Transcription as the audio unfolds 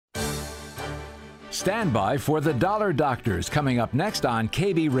Stand by for the Dollar Doctors coming up next on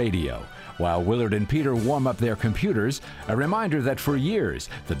KB Radio. While Willard and Peter warm up their computers, a reminder that for years,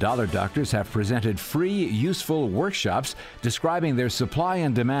 the Dollar Doctors have presented free, useful workshops describing their supply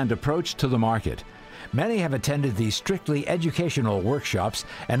and demand approach to the market. Many have attended these strictly educational workshops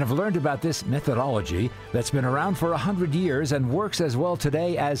and have learned about this methodology that's been around for 100 years and works as well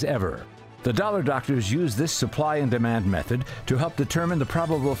today as ever. The Dollar Doctors use this supply and demand method to help determine the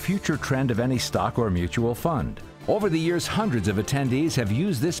probable future trend of any stock or mutual fund. Over the years, hundreds of attendees have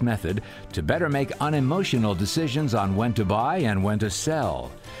used this method to better make unemotional decisions on when to buy and when to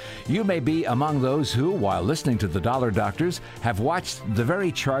sell. You may be among those who, while listening to the Dollar Doctors, have watched the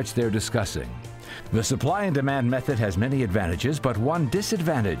very charts they're discussing. The supply and demand method has many advantages, but one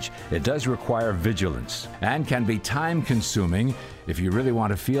disadvantage: it does require vigilance and can be time-consuming if you really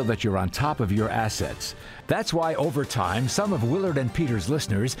want to feel that you're on top of your assets. That's why over time, some of Willard and Peter's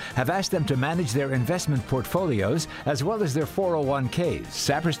listeners have asked them to manage their investment portfolios as well as their 401ks.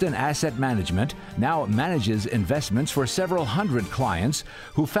 Saperston Asset Management now manages investments for several hundred clients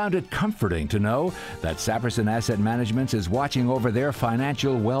who found it comforting to know that Saperston Asset Management is watching over their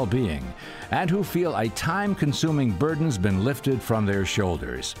financial well-being and who feel a time-consuming burden's been lifted from their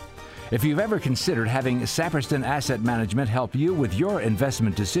shoulders. If you've ever considered having Saperston Asset Management help you with your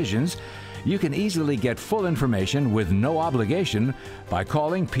investment decisions, you can easily get full information with no obligation by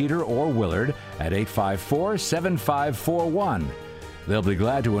calling Peter or Willard at 854-7541. They'll be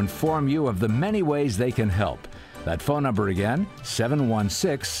glad to inform you of the many ways they can help. That phone number again,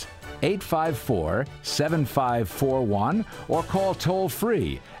 716-854-7541, or call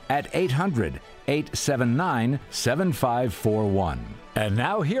toll-free at 800-879-7541. And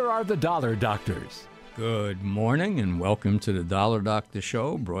now here are the Dollar Doctors. Good morning and welcome to the Dollar Doctor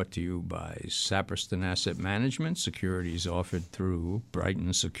Show, brought to you by Saperston Asset Management, securities offered through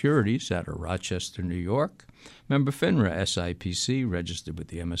Brighton Securities out of Rochester, New York. Member FINRA, SIPC, registered with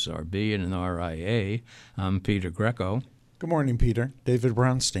the MSRB and an RIA. I'm Peter Greco. Good morning, Peter. David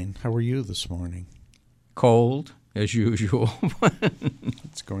Brownstein. How are you this morning? Cold, as usual.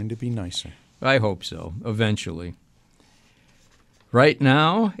 It's going to be nicer. I hope so, eventually. Right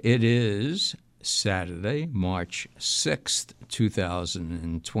now, it is Saturday, March 6th,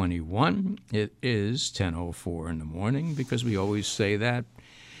 2021. It is 10:04 in the morning because we always say that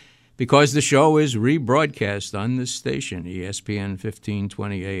because the show is rebroadcast on this station, ESPN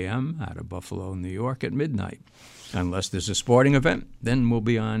 1520 AM out of Buffalo, New York at midnight. Unless there's a sporting event, then we'll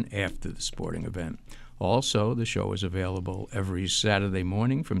be on after the sporting event. Also, the show is available every Saturday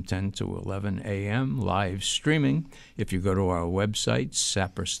morning from 10 to 11 a.m. live streaming. If you go to our website,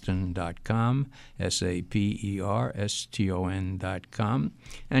 saperston.com, saperston.com,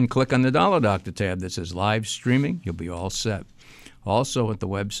 and click on the Dollar Doctor tab that says live streaming, you'll be all set. Also at the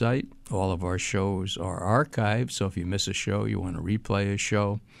website, all of our shows are archived, so if you miss a show, you want to replay a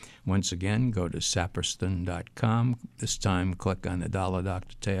show, once again, go to saperston.com. This time, click on the Dollar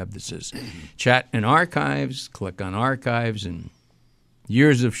Doctor tab that says Chat and Archives. Click on Archives, and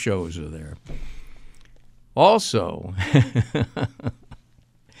years of shows are there. Also,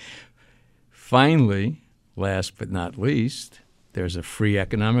 finally, last but not least, there's a free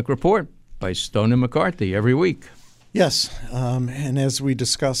economic report by Stone and McCarthy every week. Yes, and as we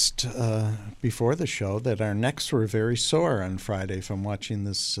discussed before the show, that our necks were very sore on Friday from watching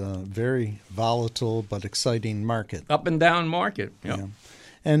this very volatile but exciting market. Up and down market. Yep. Yeah.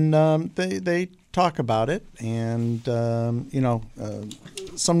 And they talk about it, and,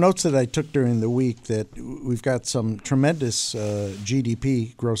 some notes that I took during the week that we've got some tremendous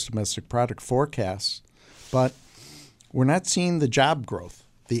GDP, gross domestic product forecasts, but we're not seeing the job growth,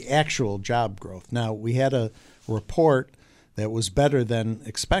 the actual job growth. Now, we had a report that was better than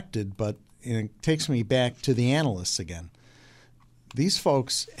expected, but it takes me back to the analysts again. These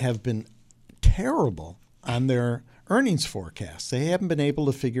folks have been terrible on their earnings forecasts. They haven't been able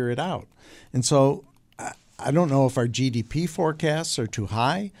to figure it out. And so I don't know if our GDP forecasts are too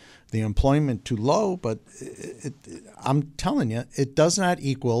high, the employment too low, but I'm telling you, it does not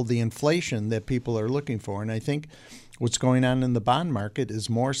equal the inflation that people are looking for. And I think what's going on in the bond market is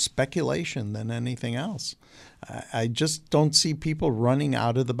more speculation than anything else. I just don't see people running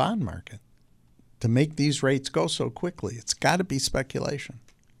out of the bond market to make these rates go so quickly. It's got to be speculation,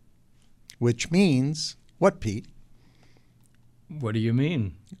 which means what, Pete? What do you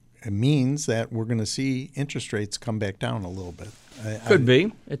mean? It means that we're going to see interest rates come back down a little bit. Could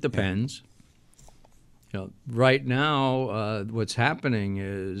be. It depends. Yeah. Right now, what's happening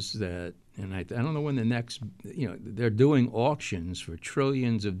is that, and I don't know when the next, they're doing auctions for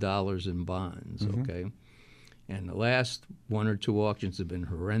trillions of dollars in bonds, okay? And the last one or two auctions have been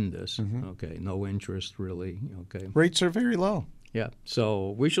horrendous. Okay, no interest really. Okay, Rates are very low. yeah.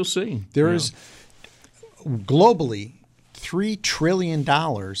 So we shall see. There is globally $3 trillion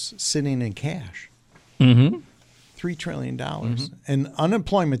sitting in cash. Mm-hmm. $3 trillion. And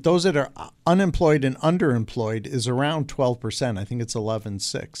unemployment, those that are unemployed and underemployed, is around 12%. I think it's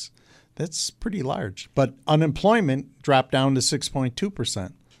 11.6. That's pretty large. But unemployment dropped down to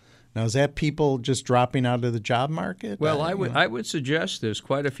 6.2%. Now, is that people just dropping out of the job market? Well, I would suggest there's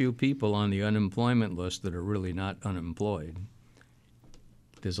quite a few people on the unemployment list that are really not unemployed.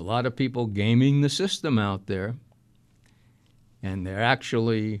 There's a lot of people gaming the system out there, and they're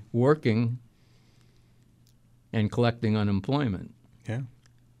actually working and collecting unemployment. Yeah.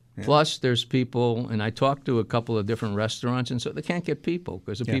 Plus, there's people, and I talked to a couple of different restaurants, and so they can't get people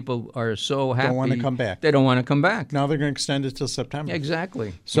because the people are so happy. Don't want to come back. They don't want to come back. Now they're going to extend it till September.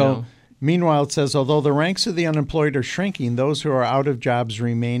 Exactly. So, meanwhile, it says, although the ranks of the unemployed are shrinking, those who are out of jobs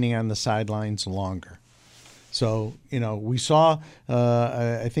remaining on the sidelines longer. So, we saw,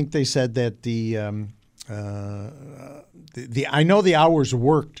 I think they said that I know the hours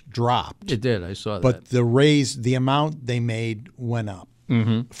worked dropped. It did. I saw that. But the amount they made went up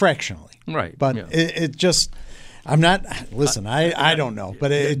fractionally. Right. But it just, I'm not, listen, I don't know,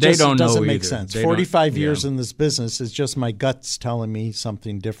 but it They just don't know doesn't make either. sense. They 45 don't- years yeah. in this business is just my guts telling me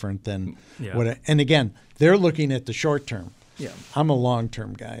something different than Yeah. and again, they're looking at the short term. Yeah. I'm a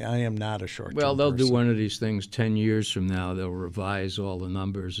long-term guy. I am not a short-term Well, they'll do person. one of these things 10 years from now. They'll revise all the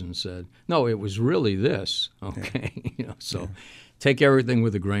numbers and said, no, it was really this. Okay. So take everything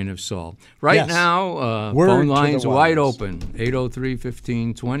with a grain of salt. Right Yes. now, Word to phone the lines wide wise. open,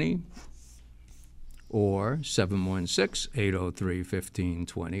 803-1520 or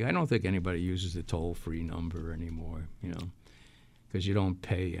 716-803-1520. I don't think anybody uses the toll-free number anymore, because you don't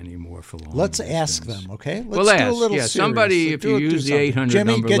pay anymore for long Let's ask distance. them, okay? Well, Let's do ask. a little Yeah, serious. somebody, if you use the 800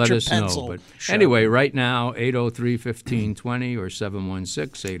 Jimmy, number, get let your us pencil know. But sharp. anyway, right now, 803-1520 or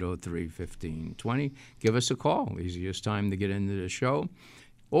 716-803-1520. Give us a call. Easiest time to get into the show.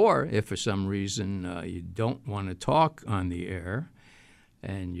 Or if for some reason you don't want to talk on the air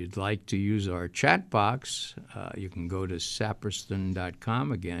and you'd like to use our chat box, you can go to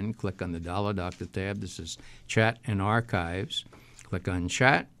saperston.com again, click on the Dollar Doctor tab. This is Chat and Archives. Click on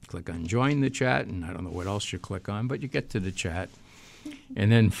Chat, click on Join the Chat, and I don't know what else you click on, but you get to the chat.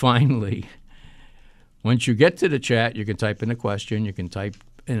 And then finally, once you get to the chat, you can type in a question, you can type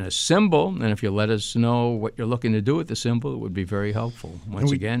in a symbol, and if you let us know what you're looking to do with the symbol, it would be very helpful.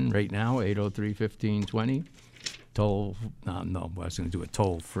 Once again, right now, 803-1520. Toll, no, I was going to do it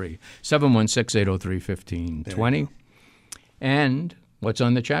toll-free. 716-803-1520. And what's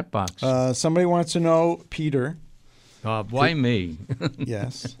on the chat box? Somebody wants to know, Peter. Why me?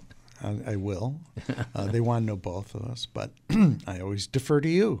 Yes, I will. They want to know both of us, but I always defer to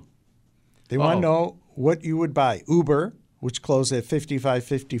you. They want to know what you would buy. Uber, which closed at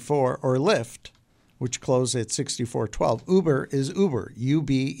 55.54, or Lyft, which closed at 64.12. Uber is Uber,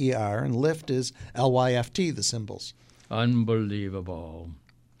 U-B-E-R, and Lyft is L-Y-F-T, the symbols. Unbelievable.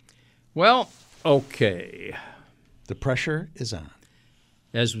 Well, okay. The pressure is on.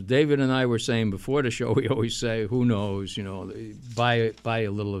 As David and I were saying before the show, we always say, who knows, buy a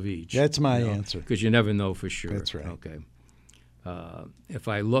little of each. That's my answer. Because you never know for sure. That's right. Okay. If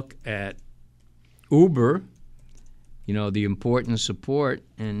I look at Uber, the important support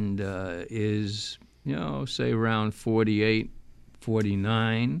and is, say around 48,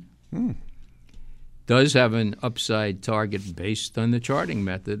 49. Does have an upside target based on the charting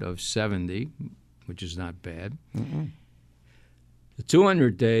method of 70, which is not bad. The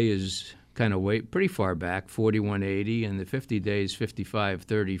 200-day is kind of pretty far back, 41.80, and the 50-day is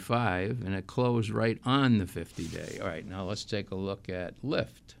 55.35, and it closed right on the 50-day. All right, now let's take a look at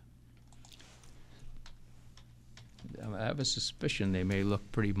Lyft. I have a suspicion they may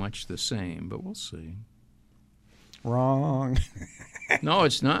look pretty much the same, but we'll see. Wrong. No,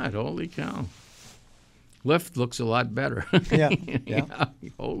 it's not. Holy cow. Lyft looks a lot better. Yeah.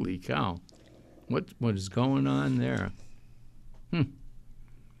 Holy cow. What is going on there?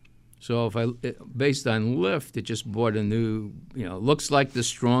 So based on Lyft, it just bought a new, looks like the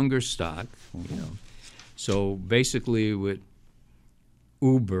stronger stock. So basically with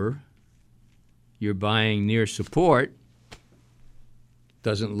Uber, you're buying near support.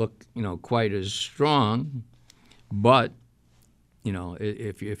 Doesn't look, quite as strong, but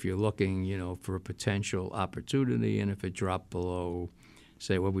if you're looking, for a potential opportunity, and if it dropped below,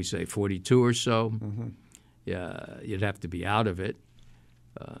 say, 42 or so, you'd have to be out of it.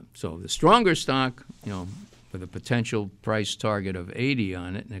 So the stronger stock, with a potential price target of 80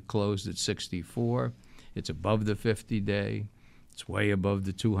 on it, and it closed at 64, It's above the 50-day. It's way above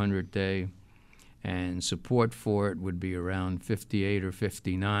the 200-day. And support for it would be around 58 or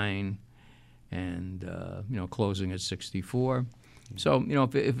 59, and closing at 64. So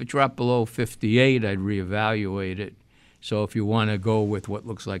if it dropped below 58, I'd reevaluate it. So if you want to go with what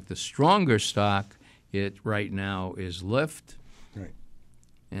looks like the stronger stock, it right now is Lyft. Right.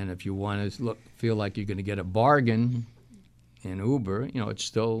 And if you want to feel like you're going to get a bargain in Uber, it's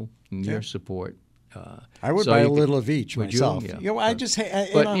still near support. I would buy a little of each myself. I just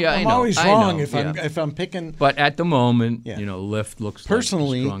I'm always wrong if I'm picking. But at the moment, Lyft looks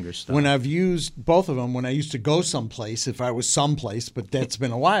personally like the stronger stock. When I've used both of them, when I used to go someplace, if I was someplace, but that's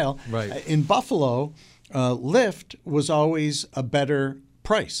been a while. Right. In Buffalo, Lyft was always a better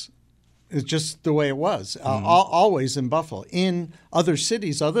price. It's just the way it was, always in Buffalo. In other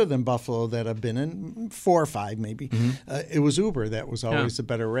cities other than Buffalo that I've been in, 4 or 5 maybe, it was Uber that was always a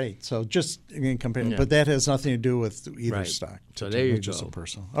better rate. So just again, comparing, but that has nothing to do with either stock. So there you go. Just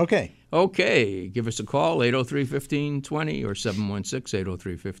personal. Okay. Okay. Give us a call, 803-1520 or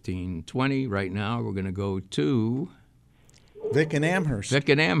 716-803-1520. Right now we're going to go to Vic in Amherst. Vic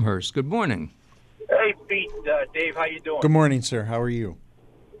in Amherst. Good morning. Hey, Pete. Dave, how you doing? Good morning, sir. How are you?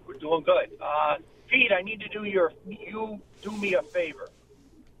 Doing good. Pete, I need to do you do me a favor.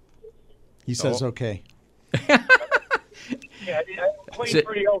 He says okay. Yeah, I played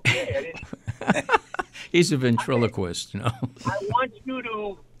pretty okay. He's a ventriloquist, I want you to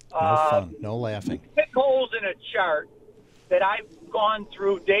no fun, no laughing. Pick holes in a chart that I've gone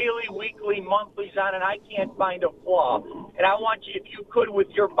through daily, weekly, monthlies on, and I can't find a flaw. And I want you, if you could, with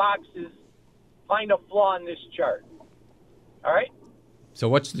your boxes, find a flaw in this chart. All right? So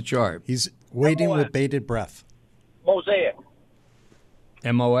what's the chart? He's waiting with bated breath. Mosaic.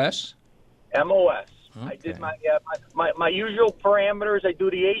 MOS? MOS. Okay. I did my usual parameters. I do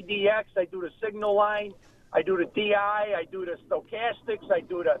the ADX. I do the signal line. I do the DI. I do the stochastics. I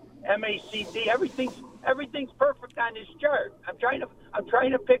do the MACD. Everything's perfect on this chart. I'm trying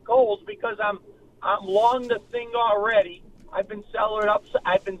to pick holes because I'm long the thing already. I've been selling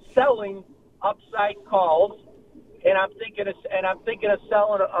upside calls. And I'm thinking of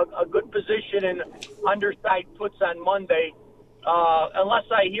selling a good position in underside puts on Monday, unless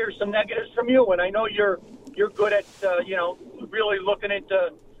I hear some negatives from you. And I know you're good at really looking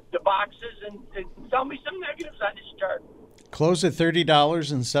into the boxes and tell me some negatives on this chart. Close at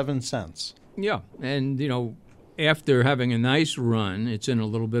 $30.07. Yeah, and after having a nice run, it's in a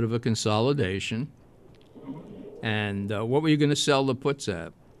little bit of a consolidation. And what were you going to sell the puts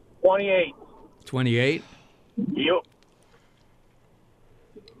at? 28. 28. Yep.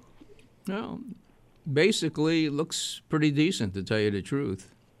 Well, basically, it looks pretty decent, to tell you the truth.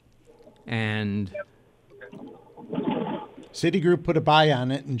 And Citigroup put a buy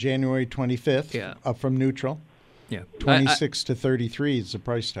on it in January 25th, up from neutral. Yeah, 26 to 33 is the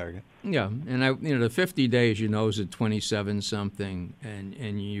price target. Yeah, and the 50 days, is at 27 something,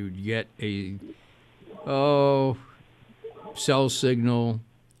 and you'd get a sell signal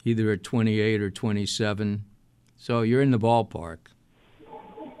either at 28 or 27. So you're in the ballpark.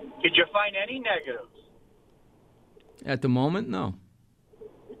 Did you find any negatives? At the moment, no.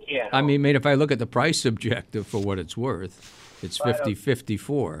 Yeah. I mean, if I look at the price objective for what it's worth, it's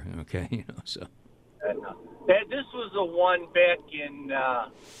 54. Okay, so. This was the one back in, I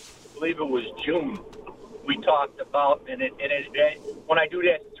believe it was June. We talked about, and when I do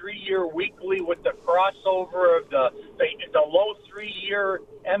that 3-year weekly with the crossover of the low 3-year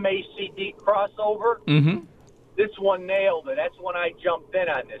MACD crossover. Mm-hmm. This one nailed it. That's when I jumped in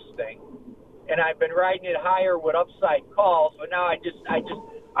on this thing, and I've been riding it higher with upside calls. But now I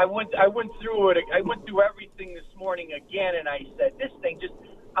went through it. I went through everything this morning again, and I said, this thing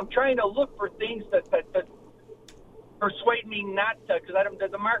I'm trying to look for things that persuade me not to, because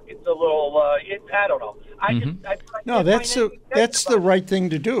the market's a little. I don't know. That's the right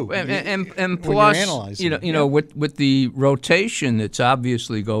thing to do. And plus, with the rotation that's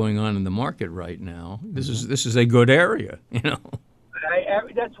obviously going on in the market right now, this is a good area.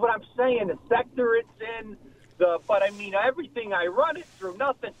 That's what I'm saying. The sector it's in. But I mean, everything I run it through,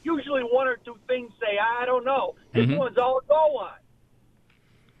 nothing. Usually, 1 or 2 things say I don't know. This one's all go on.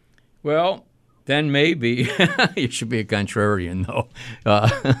 Well, then maybe you should be a contrarian, though. Well,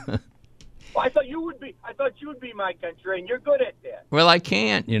 I thought you would be my contrarian. You're good at that. Well, I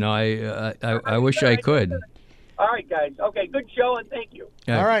can't. I wish I could. All right, guys. Okay, good show, and thank you.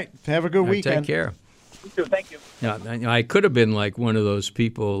 All right, have a good weekend. Take care. You too. Thank you. I could have been like one of those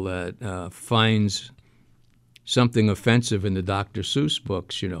people that finds something offensive in the Dr. Seuss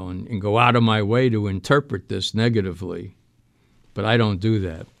books, and go out of my way to interpret this negatively. But I don't do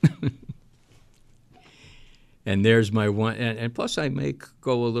that. And there's my one. And plus, I may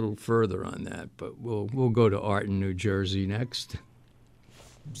go a little further on that, but we'll go to Art in New Jersey next.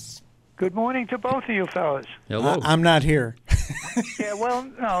 Good morning to both of you fellas. Hello. I'm not here. Yeah, well,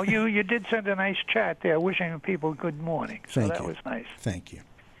 no, you did send a nice chat there wishing people good morning. So Thank that you. was nice. Thank you.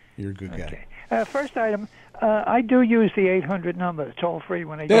 You're a good guy. Okay. First item, I do use the 800 number. It's all free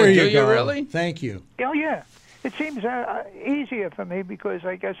when I There Do you you go. really? Thank you. Oh, yeah. It seems easier for me because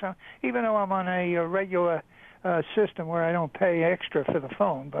I guess even though I'm on a regular system where I don't pay extra for the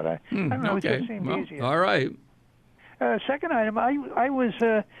phone, but I don't know, Okay. it just seems Well, easier. all right. Second item, I was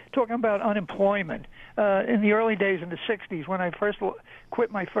talking about unemployment in the early days in the 60s when I first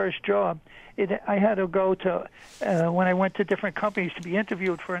quit my first job. I had to go to, when I went to different companies to be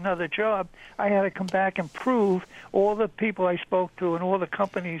interviewed for another job, I had to come back and prove all the people I spoke to and all the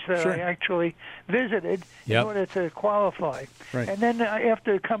companies that Sure. I actually visited Yep. in order to qualify. Right. And then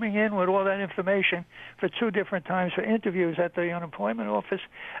after coming in with all that information for 2 different times for interviews at the unemployment office,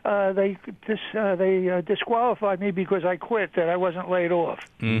 they disqualified me because I quit, that I wasn't laid off.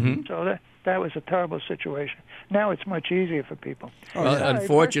 Mm-hmm. So that was a terrible situation. Now it's much easier for people. Well, yeah.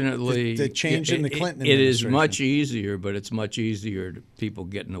 unfortunately, The change in the Clinton it is administration. much easier, but it's much easier to people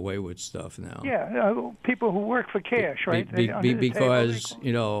getting away with stuff now. Yeah, people who work for cash, right? Under the table, they Because call-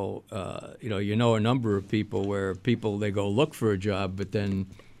 you know a number of people where they go look for a job, but then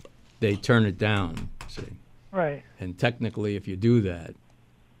they turn it down. See, right? and technically, if you do that,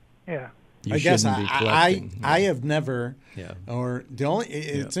 Yeah. you I guess shouldn't be I collecting. have never, Yeah. or the only.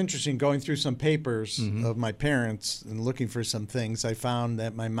 It's interesting going through some papers of my parents and looking for some things. I found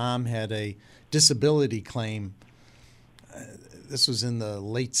that my mom had a disability claim. This was in the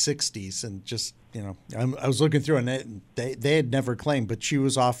late '60s, and just I was looking through, and they had never claimed, but she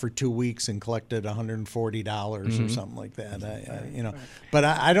was off for 2 weeks and collected $140 or something like that. But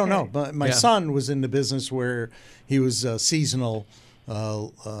I don't know. But my Yeah. son was in the business where he was a seasonal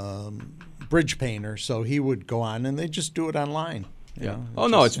bridge painter, so he would go on, and they just do it online. you Yeah. know, Oh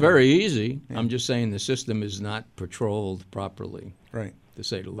no, it's just, very easy. I'm just saying the system is not patrolled properly, right. to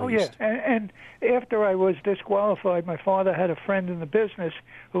say the least. Oh yeah, and after I was disqualified, my father had a friend in the business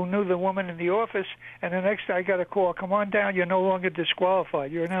who knew the woman in the office, and the next day I got a call, come on down, you're no longer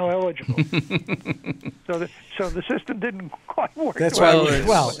disqualified, you're now eligible. so the system didn't quite work. That's the way why it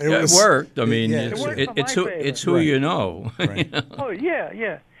well, was. it was, worked. I mean, yeah, it's, It worked it, for it's my who favor. it's who Right. you know. Right. Oh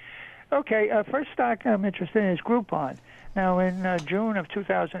yeah. Okay, first stock I'm interested in is Groupon. Now in June of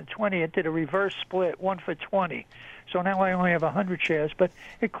 2020, it did a reverse split, 1 for 20. So now I only have 100 shares, but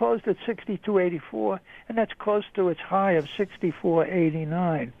it closed at 62.84, and that's close to its high of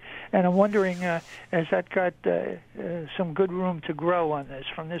 64.89. And I'm wondering, has that got some good room to grow on this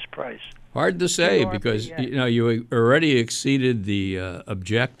from this price? Hard to say RPM. because you already exceeded the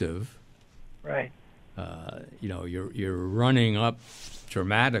objective. Right. You're running up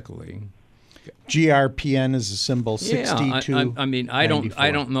dramatically. GRPN is a symbol 62. Yeah, I mean, I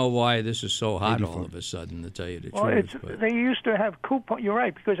 94. don't know why this is so hot 84. all of a sudden, to tell you the Well, truth. But they used to have coupons. You're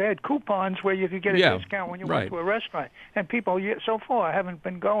right, because they had coupons where you could get a Yeah, discount when you right. went to a restaurant. And people, so far, haven't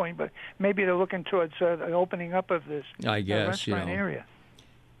been going, but maybe they're looking towards the opening up of this I guess, restaurant area.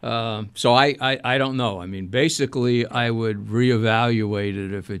 So I don't know. I mean, basically, I would reevaluate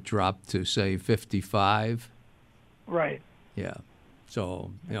it if it dropped to, say, 55. Right. Yeah.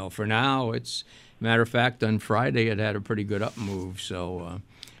 So, for now, it's matter of fact, on Friday it had a pretty good up move. So,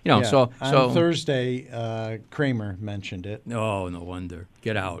 Yeah. so On Thursday, Kramer mentioned it. oh, no wonder.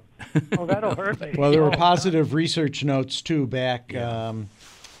 Get out. Oh, that'll hurt me. Well, there were Oh, positive research notes too back. I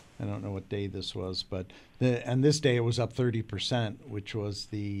don't know what day this was, but and this day it was up 30%, which was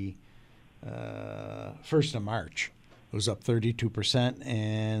the 1st of March. It was up 32%,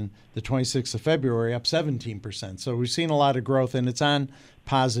 and the 26th of February up 17%. So we've seen a lot of growth, and it's on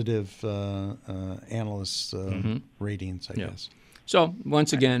positive analysts' ratings, I Yeah. guess. So,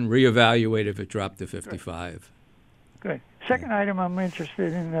 once again, reevaluate if it dropped to 55. Good. Second item I'm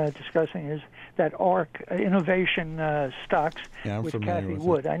interested in discussing is that ARC Innovation stocks Yeah, I'm with familiar Kathy with it.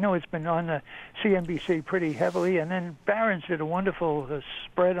 Wood. I know it's been on the CNBC pretty heavily, and then Barron's did a wonderful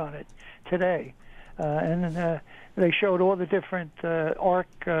spread on it today. And they showed all the different ARC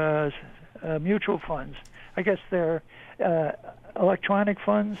mutual funds. I guess they're electronic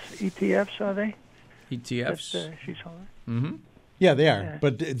funds, ETFs, are they? ETFs? She's on. Mm-hmm. Yeah, they are. Yeah.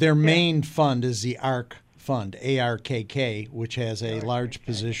 But their main fund is the ARK fund, ARKK, which has a large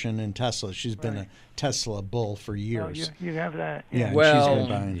position in Tesla. She's been a Tesla bull for Oh, years. you have that. Yeah. and she's Well, been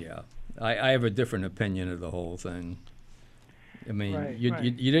buying. yeah. I have a different opinion of the whole thing. I mean, Right, you right.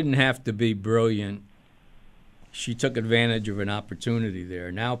 you didn't have to be brilliant she took advantage of an opportunity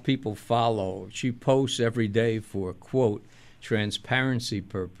there. Now people follow. She posts every day for, quote, transparency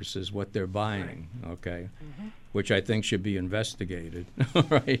purposes what they're buying, okay, which I think should be investigated,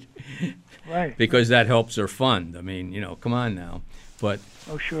 right? Right. Because that helps her fund. I mean, come on now. But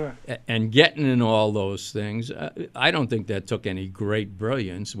Oh, sure. and getting in all those things, I don't think that took any great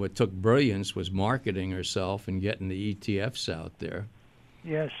brilliance. What took brilliance was marketing herself and getting the ETFs out there.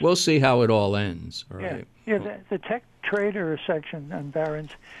 Yes. We'll see how it all ends, all Yeah. right? Yeah. The tech trader section on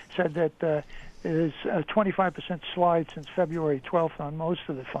Barron's said that there's a 25% slide since February 12th on most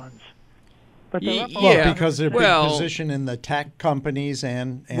of the funds. But they're up a lot. Well, because they're Well- big position in the tech companies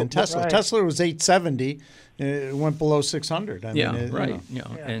and Tesla. right. Tesla was 870. It went below 600. I Yeah, mean, it, right. you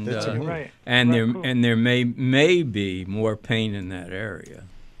know. And That's a good right. and Right, there cool. and there may be more pain in that area,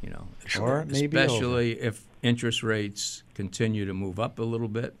 Or it may be especially if interest rates continue to move up a little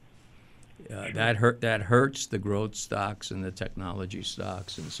bit. That hurts the growth stocks and the technology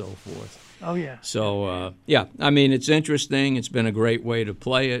stocks and so forth. Oh, yeah. So I mean, it's interesting. It's been a great way to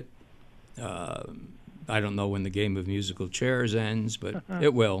play it. I don't know when the game of musical chairs ends, but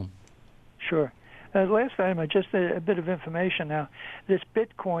it will. Sure. Last item, just a bit of information now. This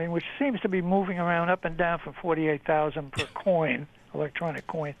Bitcoin, which seems to be moving around up and down from 48,000 per coin, electronic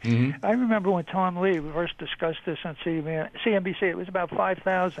coin. Mm-hmm. I remember when Tom Lee first discussed this on CNBC, it was about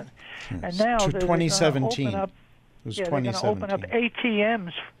 5,000. And now To they're gonna 2017. open up, It was they're going to 2017. open up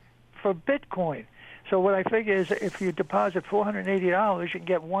ATMs for Bitcoin. So what I figure is if you deposit $480, you can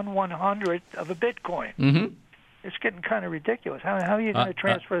get 1/100th of a Bitcoin. Mm-hmm. It's getting kind of ridiculous. How are you going to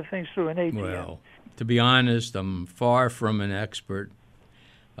transfer things through an ATM? Well, to be honest, I'm far from an expert.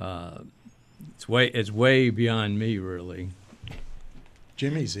 It's way beyond me, really.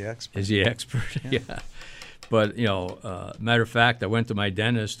 Jimmy's the expert. Is he expert? Yeah. But matter of fact, I went to my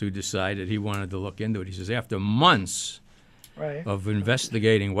dentist who decided he wanted to look into it. He says after months Right. of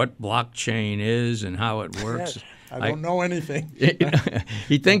investigating what blockchain is and how it works. Yes. I don't know anything.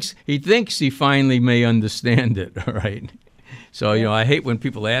 He thinks he finally may understand it. All right. So I hate when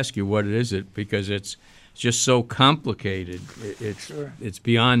people ask you what it is, because it's just so complicated. Sure. It's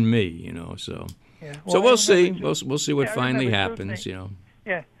beyond me. So Yeah. so I we'll see. remember We'll see what I finally remember two happens. things.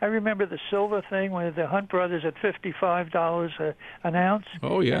 Yeah, I remember the silver thing with the Hunt brothers at $55 an ounce.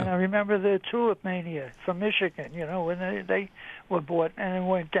 Oh, yeah. And I remember the Tulip Mania from Michigan, when they were bought and it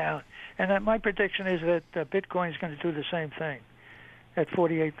went down. And my prediction is that Bitcoin is going to do the same thing. At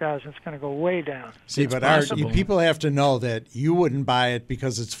 48,000, it's going to go way down. See, It's but Art, possible. people have to know that you wouldn't buy it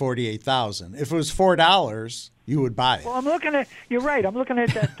because it's 48,000. If it was $4, you would buy it. Well, you're right. I'm looking at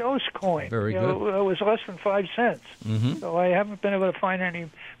that Dogecoin. Very good. It was less than 5 cents. Mm-hmm. So I haven't been able to find any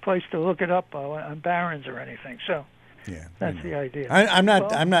place to look it up on Barron's or anything. So Yeah, that's the idea. I'm not.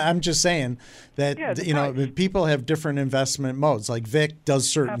 Well, I'm just saying that Yeah, right. people have different investment modes. Like Vic does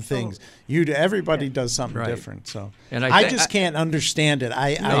certain Absolutely. things. Everybody does something Right. different. So And I I just can't understand it. I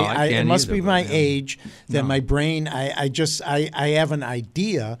It can't must either, be but, my yeah. age that my brain. I have an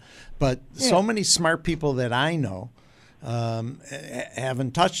idea, but so many smart people that I know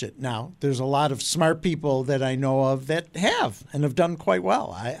haven't touched it. Now, there's a lot of smart people that I know of that have and have done quite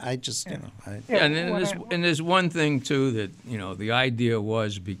well. I just, Yeah, and then when there's one thing too that the idea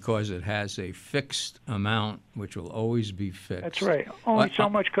was because it has a fixed amount which will always be fixed. That's right. Only so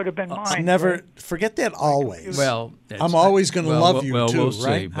much could have been it's mined. never right? forget that always. Well, I'm always going to love you too, we'll see,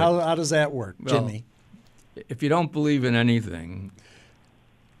 right? but- How does that work, Well, Jimmy? If you don't believe in anything,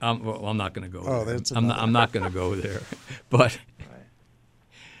 I'm not going to go Oh, there. that's I'm not going to go there. But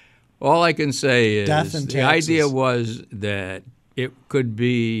all I can say Death is and the idea taxes. was that it could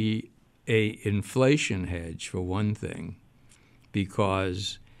be a inflation hedge for one thing,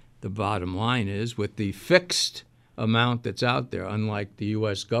 because the bottom line is with the fixed amount that's out there, unlike the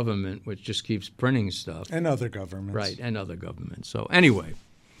U.S. government, which just keeps printing stuff. And other governments. Right, and other governments. So anyway,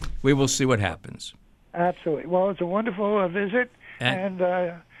 we will see what happens. Absolutely. Well, it's a wonderful visit. And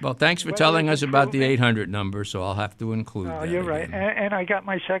Well, thanks for Well, telling it's us about the improving. 800 number, so I'll have to include that. you're right. again. And I got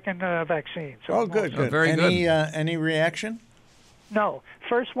my second vaccine. So Oh, I'm good, all good. set. very any, good. Any reaction? No.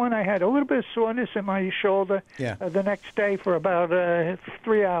 First one, I had a little bit of soreness in my shoulder Yeah. the next day for about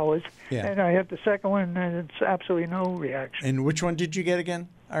 3 hours. Yeah. And I had the second one, and it's absolutely no reaction. And which one did you get again,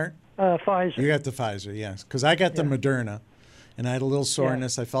 Art? Pfizer. You got the Pfizer, yes. Because I got the Moderna, and I had a little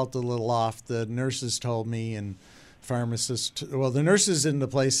soreness. I felt a little off. The nurses told me, and pharmacist. Well, the nurses in the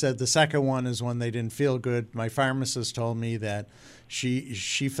place said the second one is when they didn't feel good. My pharmacist told me that she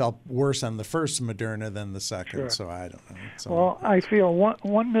felt worse on the first Moderna than the second. Sure. So I don't know. So, Well, I feel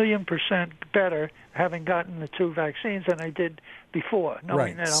 1,000,000% better having gotten the 2 vaccines than I did before. Knowing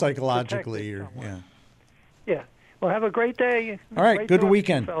right, that I'm psychologically, protected you're, somewhat. yeah. Yeah. Well, have a great day. All right, Great good talking to you,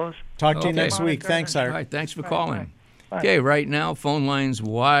 weekend. fellas. Talk to you Okay. next week. Monica Thanks, and- All Art. right, thanks for Bye, calling. bye. Okay, right now, phone lines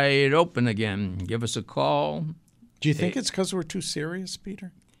wide open again. Give us a call. Do you think it's because we're too serious,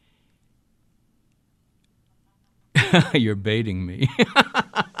 Peter? You're baiting me.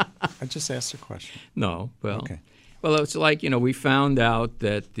 I just asked a question. No, well, Okay. well, it's like, we found out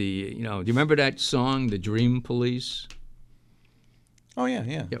that do you remember that song, The Dream Police? Oh, yeah,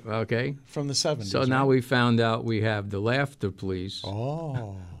 yeah. Yep, okay. From the 70s. So now right? we found out we have the Laughter Police,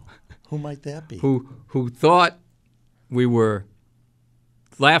 Oh, who might that be? who thought we were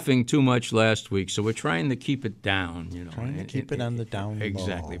laughing too much last week, so we're trying to keep it down. Trying to keep it on the down low.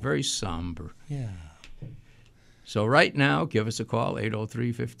 Exactly, very somber. Yeah. So right now, give us a call,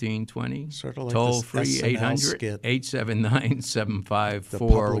 803-1520. Sort of like Toll this free, SNL skit.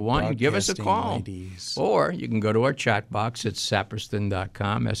 879-7541. Give us a Broadcasting call. ladies. Or you can go to our chat box at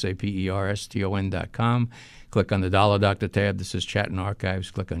saperston.com, saperston.com. Click on the Dollar Doctor tab that says Chat and Archives.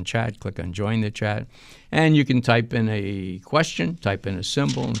 Click on Chat. Click on Join the Chat. And you can type in a question, type in a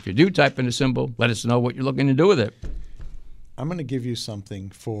symbol. And if you do type in a symbol, let us know what you're looking to do with it. I'm going to give you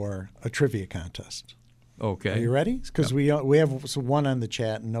something for a trivia contest. Okay. Are you ready? Because we have one on the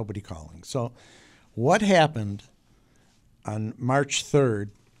chat and nobody calling. So what happened on March 3rd,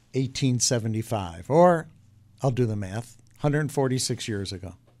 1875? Or, I'll do the math, 146 years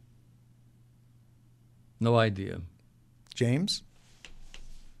ago. No idea. James?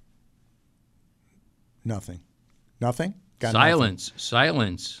 Nothing. Nothing? Got Silence. nothing.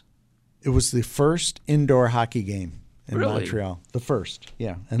 Silence. It was the first indoor hockey game in Really? Montreal. The first,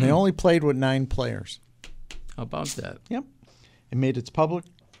 yeah. And they only played with 9 players. How about that? Yep. It made its public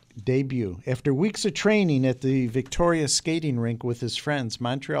debut. After weeks of training at the Victoria skating rink with his friends,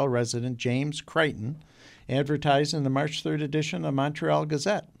 Montreal resident James Crichton advertised in the March 3rd edition of Montreal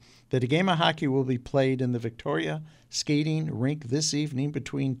Gazette that a game of hockey will be played in the Victoria skating rink this evening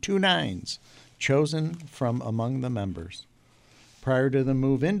between 2 nines chosen from among the members. Prior to the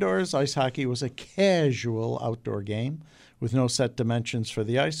move indoors, ice hockey was a casual outdoor game with no set dimensions for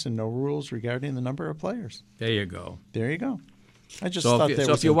the ice and no rules regarding the number of players. There you go. There you go. I just So thought if that you,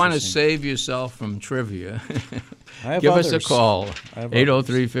 was if you want to interesting. save yourself from trivia, I have give us a others. call. I have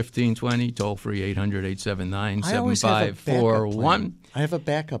 803-1520, toll free 800-879-7541. I have a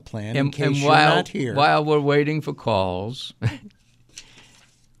backup plan in And, case and you're while, not here. while we're waiting for calls,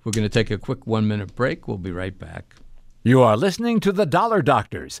 we're going to take a quick 1-minute break. We'll be right back. You are listening to The Dollar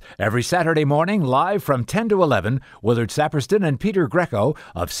Doctors, every Saturday morning live from 10 to 11. Willard Saperston and Peter Greco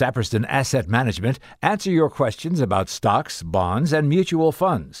of Saperston Asset Management answer your questions about stocks, bonds, and mutual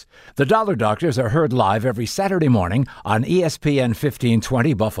funds. The Dollar Doctors are heard live every Saturday morning on ESPN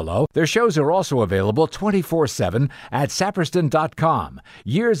 1520 Buffalo. Their shows are also available 24/7 at saperston.com.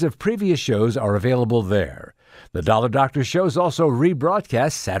 Years of previous shows are available there. The Dollar Doctor shows also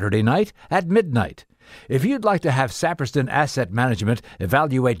rebroadcast Saturday night at midnight. If you'd like to have Saperston Asset Management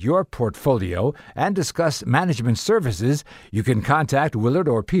evaluate your portfolio and discuss management services, you can contact Willard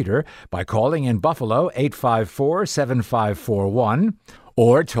or Peter by calling in Buffalo 854-7541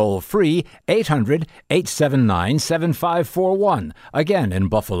 or toll free 800-879-7541. Again, in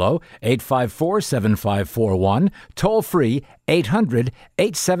Buffalo, 854-7541, toll free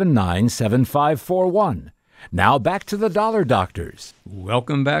 800-879-7541. Now back to the Dollar Doctors.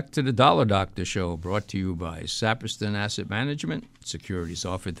 Welcome back to the Dollar Doctor Show, brought to you by Saperston Asset Management. Securities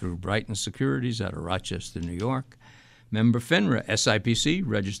offered through Brighton Securities out of Rochester, New York. Member FINRA, SIPC,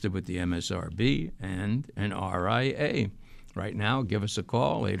 registered with the MSRB, and an RIA. Right now, give us a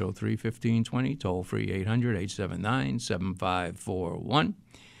call, 803-1520, toll free 800-879-7541.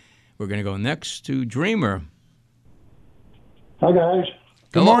 We're going to go next to Dreamer. Hi, guys.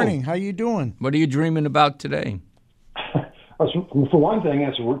 Good Hello. morning. How you doing? What are you dreaming about today? For one thing,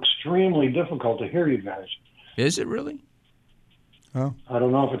 it's extremely difficult to hear you guys. Is it really? Oh, I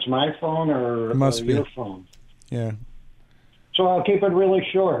don't know if it's my phone or It must be. your phone. yeah. So I'll keep it really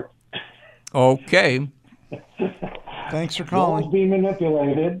short. Okay. Thanks for Don't calling. be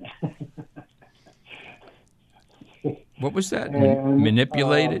manipulated. What was that? And,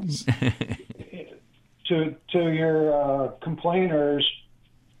 Manipulated? To your complainers,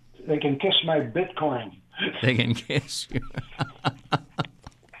 they can kiss my Bitcoin. They can kiss you.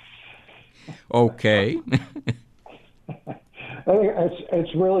 Okay.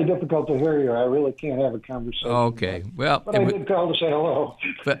 It's really difficult to hear you. I really can't have a conversation. Okay. Well, But I did call to say hello.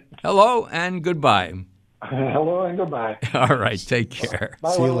 but hello and goodbye. Hello and goodbye. All right. Take care.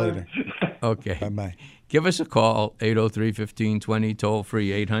 Bye, See you Willard. later. Okay. Bye-bye. Give us a call, 803-1520, toll free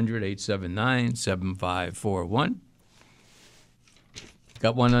 800-879-7541.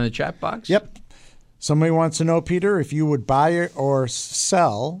 Got one on the chat box? Yep. Somebody wants to know, Peter, if you would buy or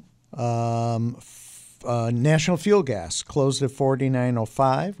sell National Fuel Gas, closed at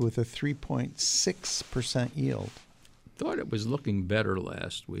 $49.05 with a 3.6% yield. Thought it was looking better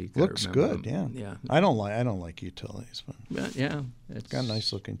last week. Looks good, yeah. I don't like utilities, but it's got a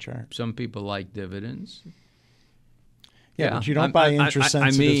nice looking chart. Some people like dividends. Yeah, but you don't buy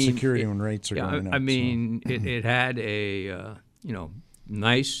interest-sensitive security when rates are going up. I mean, it had a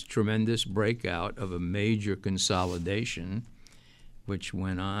nice, tremendous breakout of a major consolidation, which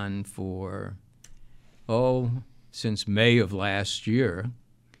went on for since May of last year.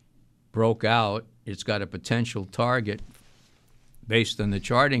 Broke out. It's got a potential target based on the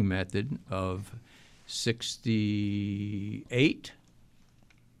charting method of 68,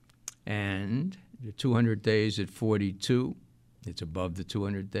 and the 200 days at 42. It's above the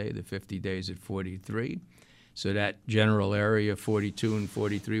 200-day, the 50 days at 43. So that general area, 42 and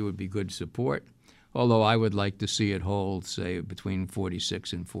 43, would be good support, although I would like to see it hold, say, between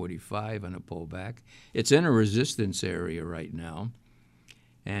 46 and 45 on a pullback. It's in a resistance area right now.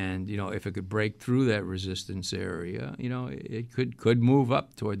 And, if it could break through that resistance area, it could move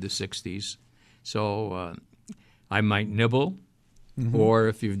up toward the 60s. So I might nibble, or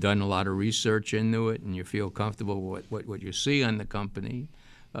if you've done a lot of research into it and you feel comfortable with what you see on the company,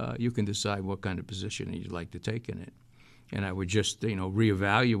 you can decide what kind of position you'd like to take in it. And I would just,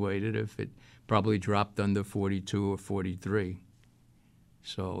 reevaluate it if it probably dropped under 42 or 43.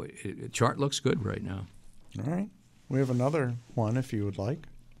 So the chart looks good right now. All right. We have another one if you would like.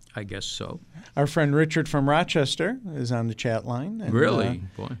 I guess so. Our friend Richard from Rochester is on the chat line. And, really?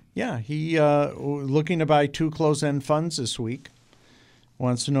 Boy. Yeah. He looking to buy 2 closed-end funds this week.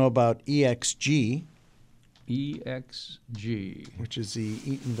 Wants to know about EXG. EXG. Which is the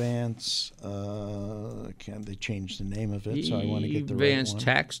Eaton Vance, they changed the name of it, so I want to get the right one. Vance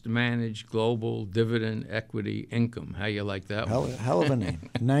Tax Managed Global Dividend Equity Income. How you like that one? Hell of a name.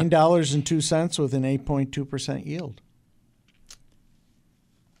 $9.02 with an 8.2% yield.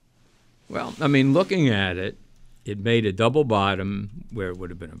 Well, I mean, looking at it, it made a double bottom where it would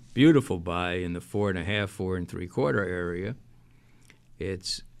have been a beautiful buy in the 4.5, 4 3/4 area.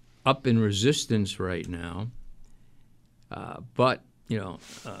 It's up in resistance right now, but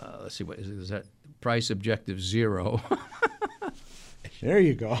let's see, what is that? Price objective 0. There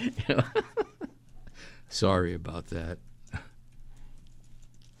you go. Sorry about that.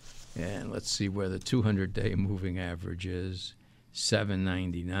 And let's see where the 200-day moving average is.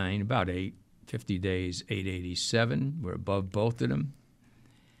 799, about 50 days, 887. We're above both of them.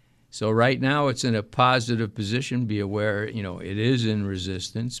 So right now it's in a positive position. Be aware, it is in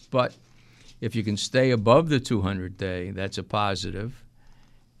resistance. But if you can stay above the 200-day, that's a positive.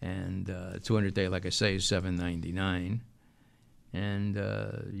 And 200-day, like I say, is 799. And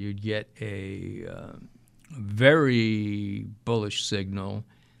you'd get a very bullish signal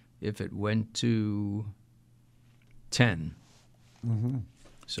if it went to 10. Mm-hmm.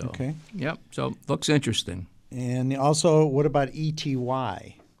 So, okay. Yep. So looks interesting. And also, what about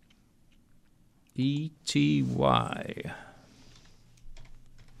ETY? ETY.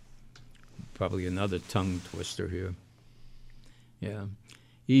 Probably another tongue twister here. Yeah.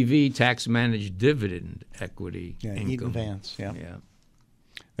 EV, Tax Managed Dividend Equity Income. Eaton Vance, yeah. Yeah.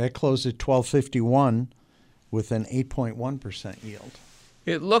 That closed at $12.51 with an 8.1% yield.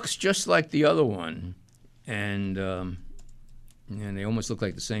 It looks just like the other one. And they almost look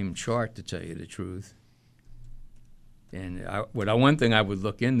like the same chart, to tell you the truth. And one thing I would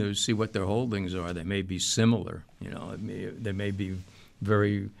look into is see what their holdings are. They may be similar. They may be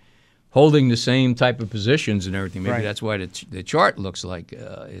very holding the same type of positions and everything. Maybe that's why the chart looks like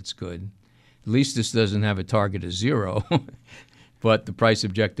it's good. At least this doesn't have a target of 0, but the price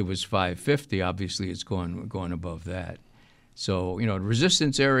objective was 550. Obviously, it's going above that. So the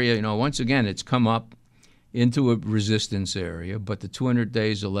resistance area. Once again, it's come up into a resistance area, but the 200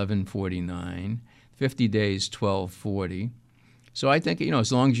 days 1149, 50 days 1240. So I think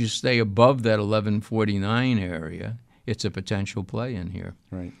as long as you stay above that 1149 area, it's a potential play in here.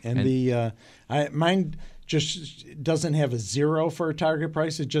 Right, and mine just doesn't have a 0 for a target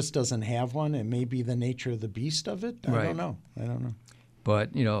price. It just doesn't have one. It may be the nature of the beast of it. I don't know.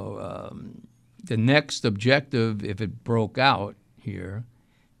 But the next objective, if it broke out here,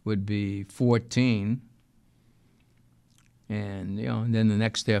 would be 14. And and then the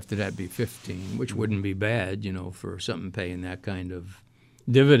next after that be 15, which wouldn't be bad, for something paying that kind of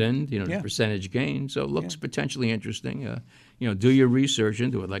dividend, the percentage gain. So it looks potentially interesting. Do your research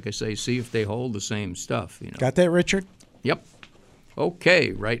into it. Like I say, see if they hold the same stuff. Got that, Richard? Yep.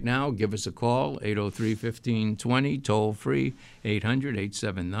 Okay. Right now, give us a call, 803-1520, toll free,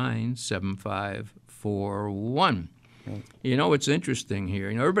 800-879-7540. 641. You know what's interesting here?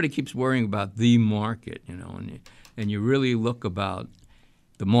 You know, everybody keeps worrying about the market, you know, and you really look about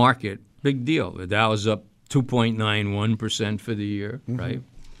the market, big deal. The Dow's up 2.91% for the year, right?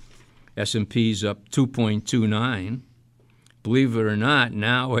 S&P's up 2.29. Believe it or not,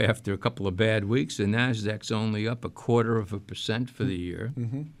 now after a couple of bad weeks, the Nasdaq's only up 0.25% for the year.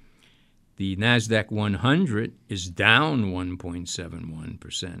 The Nasdaq 100 is down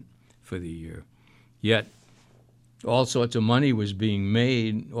 1.71% for the year. Yet all sorts of money was being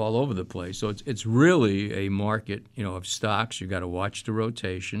made all over the place. So it's really a market, you know, of stocks. You got to watch the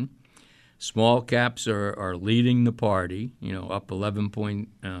rotation. Small caps are leading the party, you know, up it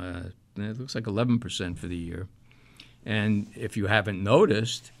looks like 11% for the year. And if you haven't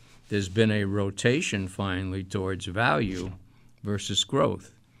noticed, there's been a rotation finally towards value versus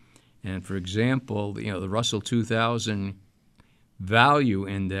growth. And for example, you know, the Russell 2000 value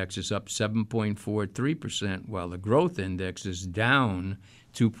index is up 7.43%, while the growth index is down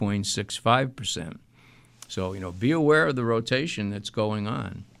 2.65%. So, you know, be aware of the rotation that's going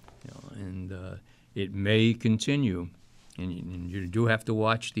on, you know, and it may continue. And you do have to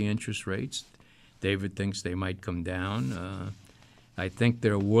watch the interest rates. David thinks they might come down. I think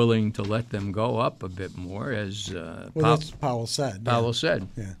they're willing to let them go up a bit more, as that's Powell said. Powell said.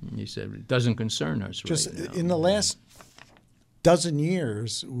 Yeah. He said it doesn't concern us Just right now. in the last dozen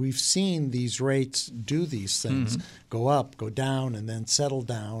years, we've seen these rates do these things, go up, go down, and then settle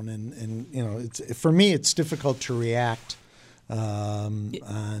down. And you know, for me, it's difficult to react on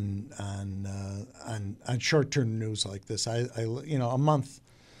short-term news like this. I you know, a month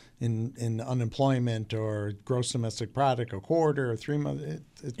in unemployment or gross domestic product, a quarter or 3 months, it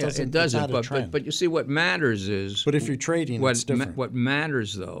doesn't. It doesn't. It's not a trend. But you see, what matters is. But if you're trading, it's different. What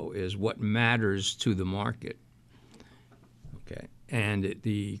matters though is what matters to the market. Okay, and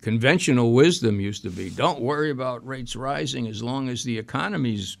the conventional wisdom used to be, don't worry about rates rising as long as the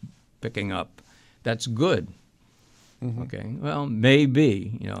economy's picking up. That's good. Okay, well,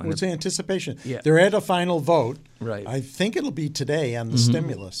 maybe, you know. Well, it's anticipation. Yeah. They're at a final vote. Right. I think it'll be today on the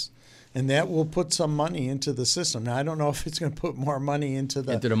stimulus, and that will put some money into the system. Now, I don't know if it's going to put more money into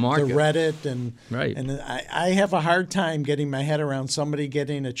the market, the Reddit, and right. And I have a hard time getting my head around somebody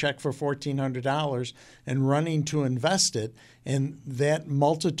getting a check for $1,400 and running to invest it, and that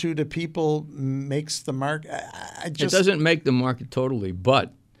multitude of people makes the market. It doesn't make the market totally,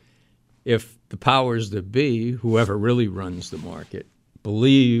 but if the powers that be, whoever really runs the market,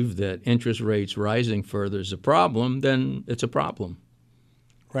 believe that interest rates rising further is a problem, then it's a problem.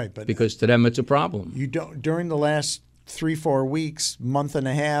 Right, but because to them it's a problem. You don't during the last 3-4 weeks, month and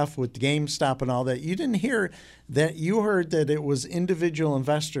a half with GameStop and all that. You didn't hear that. You heard that it was individual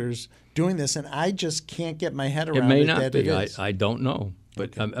investors doing this, and I just can't get my head around it. It may not be. I don't know,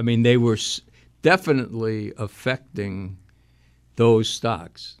 but okay. I mean, they were definitely affecting those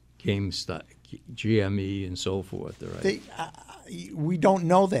stocks. GameStop, GME, and so forth. Right? We don't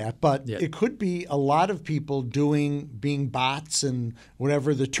know that, but yeah. It could be a lot of people being bots and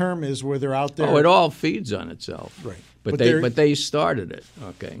whatever the term is, where they're out there. Oh, it all feeds on itself. Right. But they started it.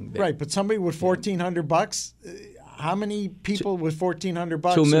 Okay. Right, but somebody with $1,400, how many people with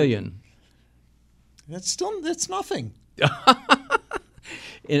 $1,400? 2 million. That's nothing.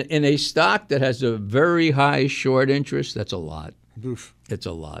 In a stock that has a very high short interest, that's a lot. Oof. It's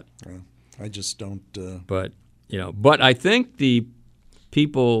a lot. I just don't. But I think the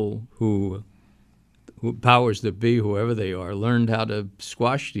people who powers that be, whoever they are, learned how to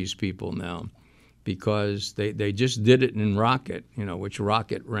squash these people now, because they just did it in Rocket, which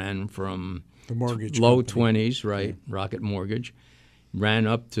Rocket ran from the mortgage low company. 20s, right? Yeah. Rocket Mortgage ran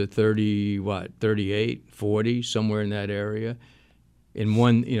up to 38, 40, somewhere in that area,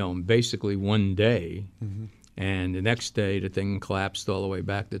 in basically one day. Mm-hmm. And the next day, the thing collapsed all the way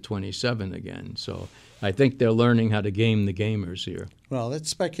back to 27 again. So I think they're learning how to game the gamers here. Well, that's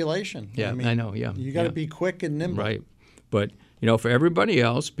speculation. Yeah, I know, yeah. You got to be quick and nimble. Right. But, for everybody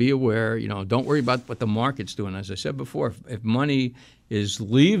else, be aware, don't worry about what the market's doing. As I said before, if money is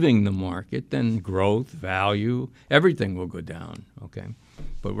leaving the market, then growth, value, everything will go down, okay?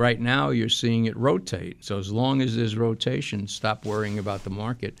 But right now you're seeing it rotate. So as long as there's rotation, stop worrying about the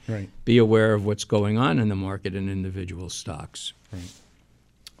market. Right. Be aware of what's going on in the market in individual stocks. Right.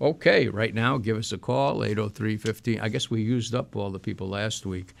 Okay, right now give us a call, 803-15. I guess we used up all the people last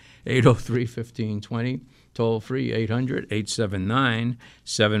week. 803-1520, toll free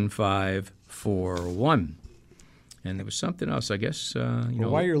 800-879-7541. And there was something else, I guess.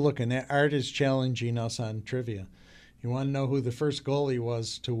 While you're looking, Art is challenging us on trivia. You want to know who the first goalie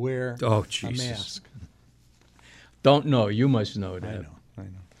was to wear a mask? Don't know. You must know that. I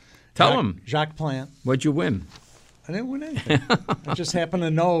know. Tell him. Jacques Plant. What'd you win? I didn't win anything. I just happen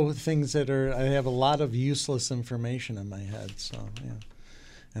to know things that are. I have a lot of useless information in my head. So yeah,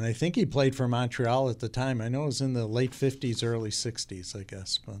 and I think he played for Montreal at the time. I know it was in the late 50s, early 60s, I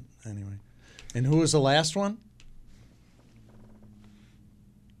guess. But anyway, and who was the last one?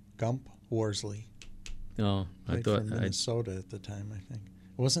 Gump Worsley. No, I Played thought for Minnesota at the time. I think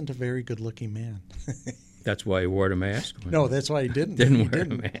wasn't a very good-looking man. that's why he wore the mask. No, that's why he didn't. Didn't He wear a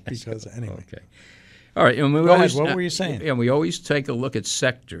didn't, mask. because anyway. Okay. All right. And we Go always, ahead. What were you saying? Yeah, we always take a look at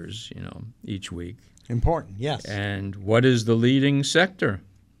sectors, each week. Important. Yes. And what is the leading sector?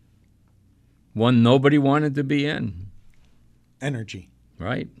 One nobody wanted to be in. Energy.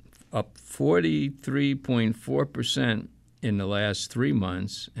 Right? Up 43.4% in the last 3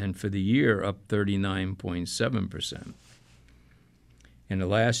 months, and for the year, up 39.7%. In the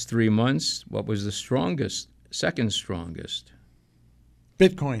last 3 months, what was the strongest, second strongest?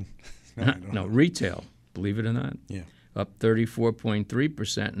 Bitcoin. No, retail, believe it or not. Yeah. Up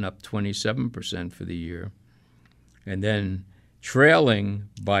 34.3% and up 27% for the year. And then trailing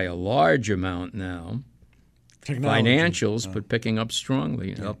by a large amount now, Technology. financials, but picking up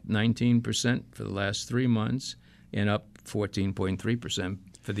strongly, up 19% for the last 3 months and up 14.3%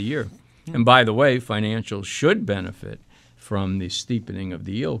 for the year. And by the way, financials should benefit from the steepening of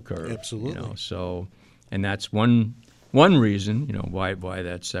the yield curve. Absolutely. So, and that's one reason, why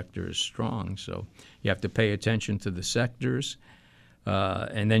that sector is strong. So you have to pay attention to the sectors,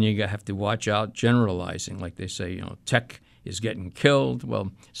 and then you have to watch out generalizing. Like they say, tech is getting killed.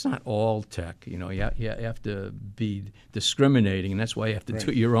 Well, it's not all tech. You have to be discriminating, and that's why you have to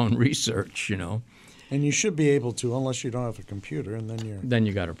do your own research. And you should be able to, unless you don't have a computer, and then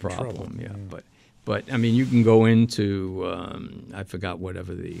you got a problem. trouble. Yeah. But I mean, you can go into I forgot what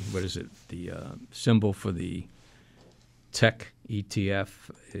is it? The symbol for the tech ETF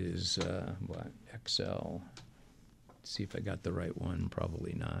is what? XL. Let's see if I got the right one.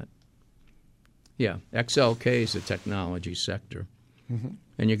 Probably not. Yeah, XLK is the technology sector. Mm-hmm.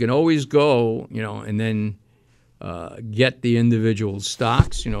 And you can always go, and then get the individual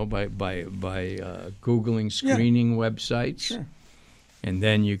stocks, by Googling screening websites. Sure. And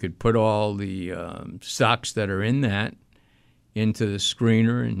then you could put all the stocks that are in that into the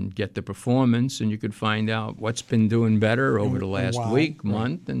screener and get the performance, and you could find out what's been doing better over the last week,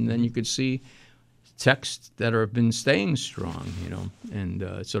 month, and then you could see techs that have been staying strong,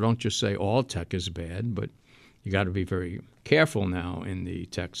 And so don't just say all tech is bad, but you got to be very careful now in the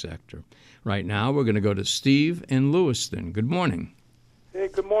tech sector. Right now, we're going to go to Steve in Lewiston. Good morning. Hey,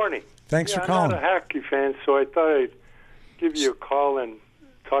 good morning. Thanks for calling. I'm not a hockey fan, so I thought I'd give you a call and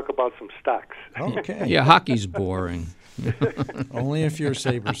talk about some stocks. Okay. Yeah, hockey's boring. Only if you're a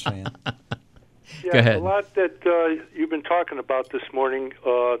Sabres fan. Yeah, Go ahead. A lot that you've been talking about this morning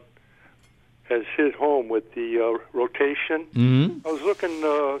has hit home with the rotation. Mm-hmm. I was looking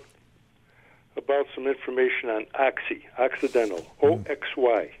about some information on Occidental,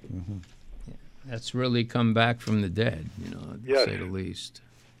 OXY. Mm-hmm. That's really come back from the dead, to Yes. say the least.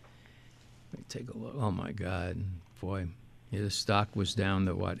 Let me take a look. Oh, my God. Boy. Yeah, the stock was down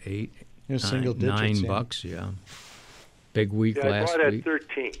to, what, Single digits, $9? Yeah. Big week Yeah, last I bought week. at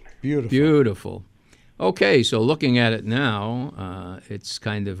 13. Beautiful. Okay, so looking at it now, it's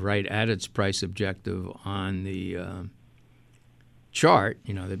kind of right at its price objective on the chart,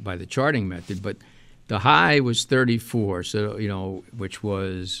 by the charting method. But the high was 34, so which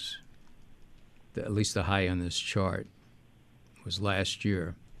was at least the high on this chart was last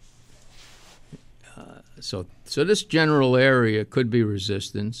year. So this general area could be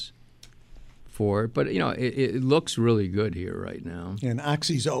resistance for it, but it looks really good here right now. And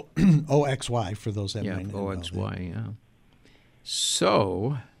Oxy's OXY for those that might not know. OXY, yeah.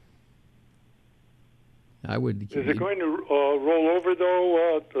 So I would. Is it going to roll over,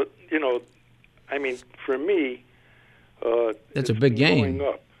 though? I mean, for me, that's it's a big been gain.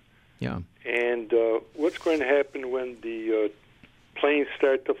 Going up. Yeah. And what's going to happen when the planes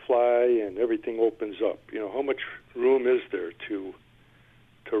start to fly and everything opens up? How much room is there to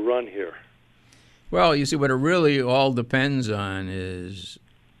run here? Well, you see, what it really all depends on is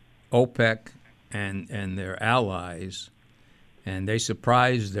OPEC and their allies, and they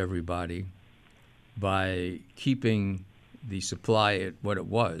surprised everybody by keeping the supply at what it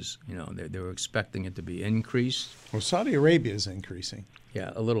was. They were expecting it to be increased. Well, Saudi Arabia is increasing.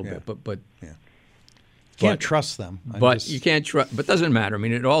 Yeah, a little bit, but Can't trust them. You can't trust. But it doesn't matter. I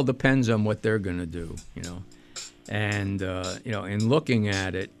mean, it all depends on what they're going to do. And in looking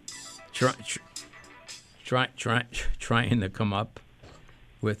at it, trying to come up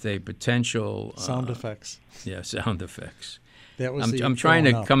with a potential sound effects. Yeah, sound effects. That was I'm trying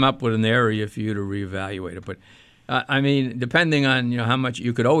to come up with an area for you to reevaluate it. But, I mean, depending on how much,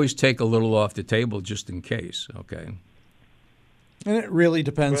 you could always take a little off the table just in case, okay? And it really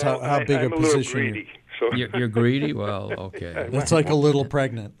depends how big I'm a little position greedy, so You're greedy? Well, okay. That's like a little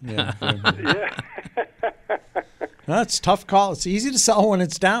pregnant. Yeah. yeah. No, it's a tough call. It's easy to sell when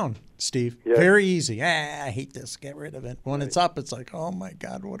it's down, Steve. Yeah. Very easy. I hate this. Get rid of it. When it's up, it's like, oh, my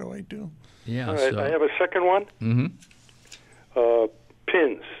God, what do I do? Yeah. All right, So, I have a second one. mm-hmm.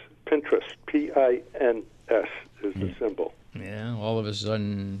 Pinterest, P-I-N-S is the symbol. Yeah, all of a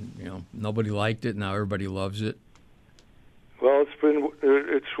sudden, nobody liked it. Now everybody loves it. Well,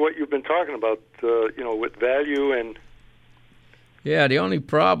 it's what you've been talking about, with value and. Yeah, the only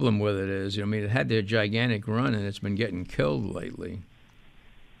problem with it is, it had their gigantic run and it's been getting killed lately.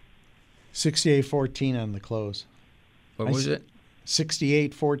 68.14 on the close. What was it?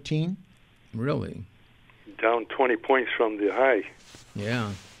 68.14. Really? Down 20 points from the high. Yeah.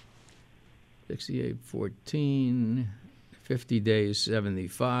 68.14, 50 days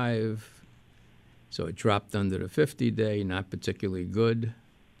 75. So it dropped under the 50-day, not particularly good.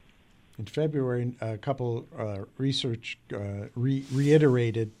 In February, a couple research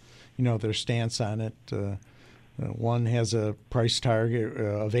reiterated, their stance on it. One has a price target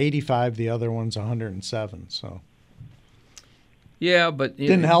of 85, the other one's 107. So, yeah, but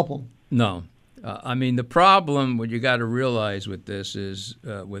didn't help them. No, the problem, what you got to realize with this is,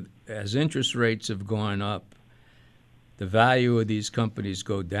 as interest rates have gone up, the value of these companies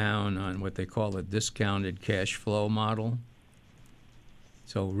go down on what they call a discounted cash flow model.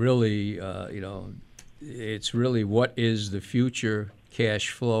 So really, it's really what is the future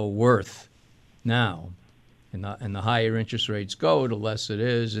cash flow worth now, and the higher interest rates go, the less it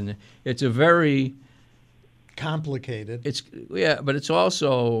is, and it's a very complicated. But it's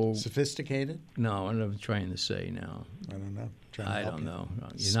also sophisticated. No, what am I trying to say now? I don't know. I don't know.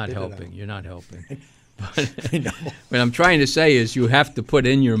 You're not helping. You're not helping. But I what I'm trying to say is you have to put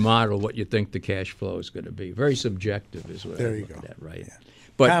in your model what you think the cash flow is going to be. Very subjective is what there I you look go. at, right? Yeah.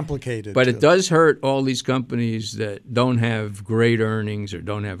 But, complicated. But too. it does hurt all these companies that don't have great earnings or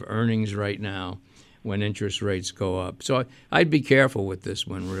don't have earnings right now when interest rates go up. So I'd be careful with this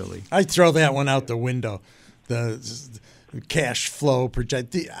one, really. I'd throw that one out the window. The cash flow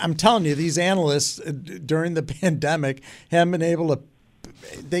project. I'm telling you, these analysts during the pandemic haven't been able to.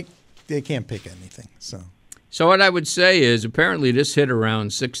 They can't pick anything. So what I would say is apparently this hit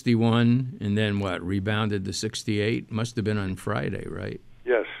around 61 and then rebounded to 68. Must have been on Friday, right?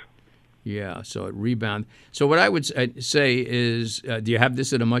 Yes. Yeah, so it rebounded. So what I would say is, do you have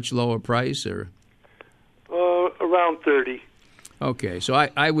this at a much lower price or? Around 30. Okay, so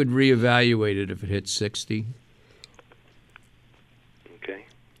I would reevaluate it if it hits 60. Okay.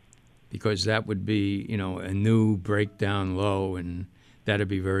 Because that would be, a new breakdown low, and that'd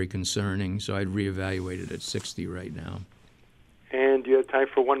be very concerning. So I'd reevaluate it at 60 right now. And do you have time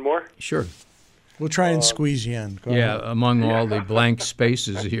for one more? Sure. We'll try and squeeze you in. Go ahead. Among all the blank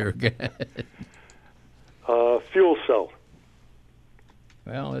spaces here. Fuel cell.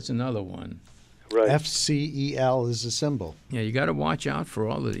 Well, that's another one. Right. FCEL is a symbol. Yeah, you got to watch out for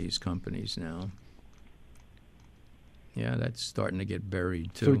all of these companies now. Yeah, that's starting to get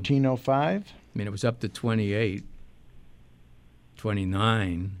buried, too. 1305? It was up to 28,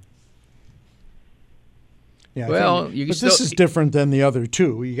 29. Yeah, well, but this is different than the other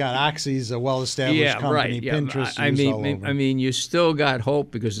two. You got Oxy's a well-established company. Right. Yeah, Pinterest all over. I mean, you still got hope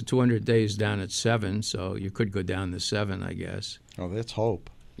because the 200 days down at 7, so you could go down to 7, I guess. Oh, that's hope.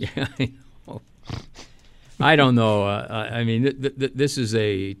 Yeah, I know. I don't know. This is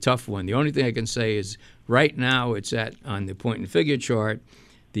a tough one. The only thing I can say is right now it's on the point and figure chart,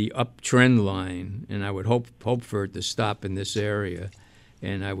 the uptrend line, and I would hope for it to stop in this area,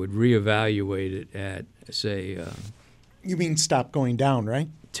 and I would reevaluate it at, say, you mean stop going down, right?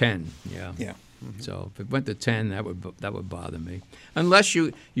 10. Yeah. Yeah. Mm-hmm. So if it went to 10, that would bother me. Unless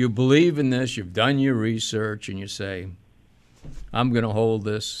you believe in this, you've done your research, and you say, I'm going to hold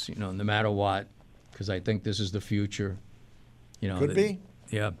this, no matter what, because I think this is the future. Could be.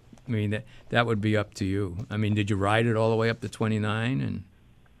 Yeah. That would be up to you. Did you ride it all the way up to 29? And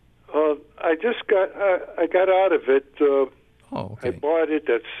I just got out of it. okay. I bought it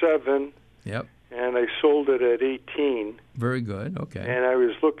at 7. Yep. And I sold it at 18. Very good. Okay. And I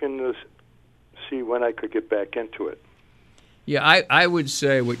was looking to see when I could get back into it. Yeah, I would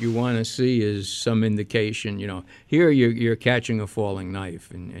say what you want to see is some indication. Here you're catching a falling knife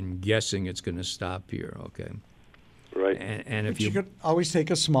and guessing it's going to stop here. Okay. Right. And if But you could always take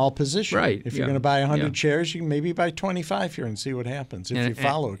a small position. Right, If you're yeah, going to buy 100 yeah. shares, you can maybe buy 25 here and see what happens if you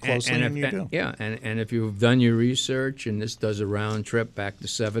follow it closely, and you do. Yeah, and if you've done your research and this does a round trip back to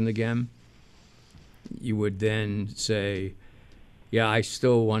 7 again, you would then say, yeah, I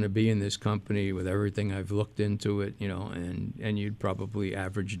still want to be in this company with everything I've looked into it, you know, and you'd probably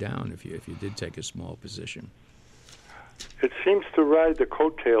average down if you did take a small position. It seems to ride the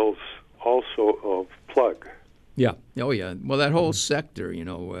coattails also of Plug. Yeah. Oh, yeah. Well, that whole sector, you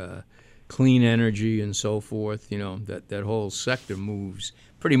know, clean energy and so forth, you know, that whole sector moves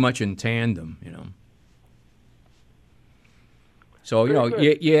pretty much in tandem, you know. So, you know,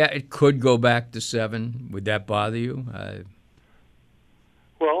 yeah, it could go back to 7. Would that bother you?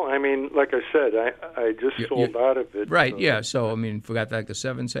 Well, I mean, like I said, I just sold out of it. Right, yeah. So, I mean, if we got back to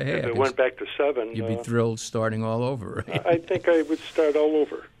 7, say, hey. If it went back to 7. You'd be thrilled starting all over, right? I think I would start all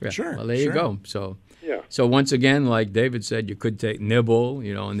over. Yeah. Sure. Well, there you go. So, yeah. So once again, like David said, you could take nibble,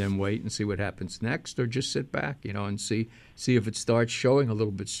 you know, and then wait and see what happens next, or just sit back, you know, and see if it starts showing a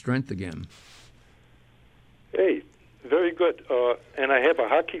little bit strength again. Hey, very good. And I have a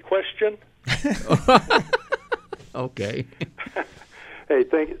hockey question. Okay. Hey,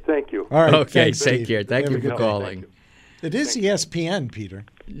 thank you. All right. Okay, thanks, take Steve. care. Thank Have you a for good day. calling. It is ESPN, Peter.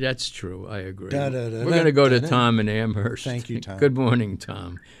 That's true. I agree. Da-da-da-da, We're going to go to da-da. Tom in Amherst. Thank you, Tom. Good morning,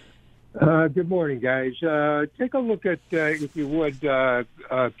 Tom. Good morning, guys. Take a look at, if you would,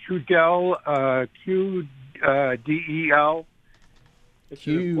 Qdel, QDEL. It's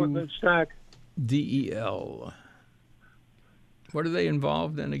an equipment stock. DEL. What are they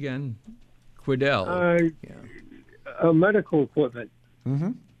involved in again? Quidel. Medical equipment.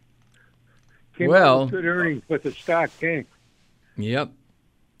 Mm-hmm. Came out with good earnings, but the stock tanked. Yep.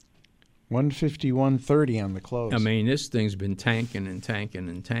 151.30 on the close. I mean, this thing's been tanking and tanking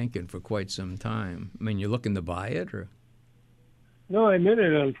and tanking for quite some time. I mean, you're looking to buy it, or? No, I'm in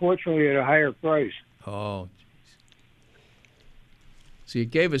it, unfortunately, at a higher price. Oh, geez. So you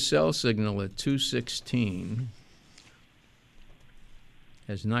gave a sell signal at 216.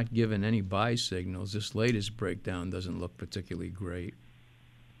 Has not given any buy signals. This latest breakdown doesn't look particularly great.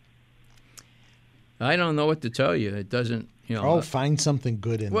 I don't know what to tell you. It doesn't, you know. Find something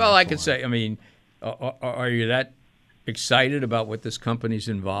good in Well, there I for could him. say, I mean, are you that excited about what this company's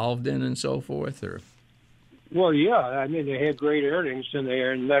involved in and so forth, or? Well, yeah. I mean, they had great earnings, and they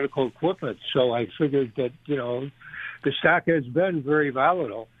are in medical equipment. So I figured that, you know, the stock has been very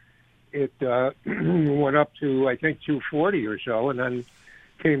volatile. It went up to, I think, 240 or so, and then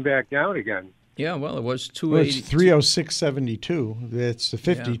came back down again. Yeah, well, it was Well, 280. it's 306.72. It's the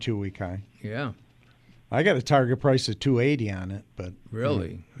 52-week high. Yeah, I got a target price of 280 on it, but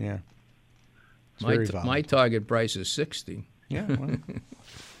really. yeah. It's very volatile. My target price is 60. Yeah, well,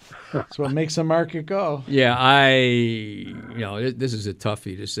 that's what makes the market go. Yeah, this is a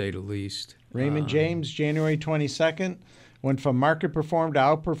toughie to say the least. Raymond James, January 22nd, went from market perform to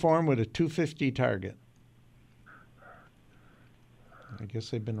outperform with a 250 target. I guess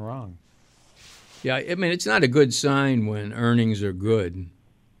they've been wrong. Yeah, I mean, it's not a good sign when earnings are good,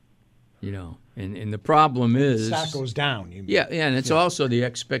 you know. And the problem is... Stock goes down. You mean. Yeah, and it's also the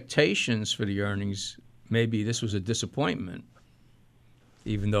expectations for the earnings. Maybe this was a disappointment,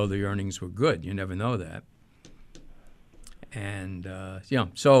 even though the earnings were good. You never know that. And,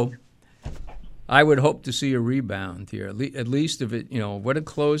 so I would hope to see a rebound here, at least if it, you know, what did it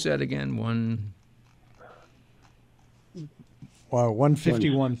close at again? Well,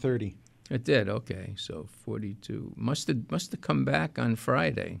 151.30. It did, okay. So 42. Must have come back on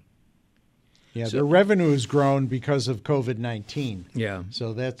Friday. Yeah, their revenue has grown because of COVID-19. Yeah.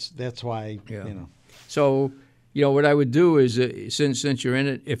 So that's why, you know. So, you know, what I would do is, since you're in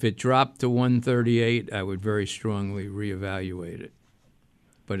it, if it dropped to 138, I would very strongly reevaluate it.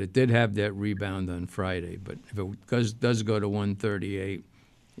 But it did have that rebound on Friday. But if it does go to 138,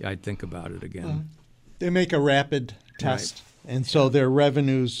 I'd think about it again. They make a rapid test, and so their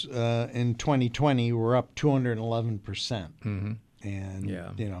revenues in 2020 were up 211%. Mm-hmm. And,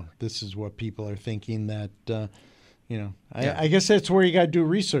 Yeah. you know, this is what people are thinking that, you know, I guess that's where you got to do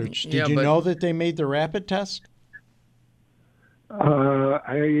research. Did you know that they made the rapid test? I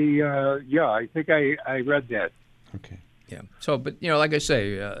think I read that. Okay. Yeah. So, but, you know, like I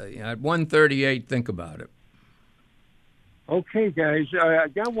say, at 138, think about it. Okay, guys. I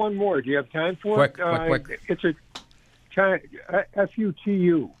got one more. Do you have time for it? Quick. It's a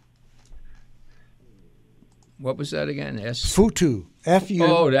FUTU. What was that again? Futu. F-U-T-U.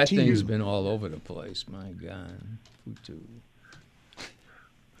 Oh, that thing's been all over the place. My God. Futu.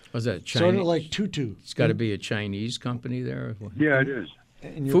 Was that Chinese? Sort of like Tutu. It's got to be a Chinese company there. Yeah, it is.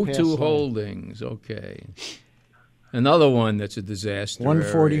 In your past Futu life. Holdings. Okay. Another one that's a disaster.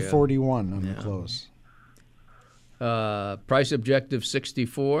 140.41 on the close. Price objective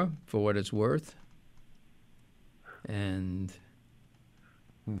 64 for what it's worth. And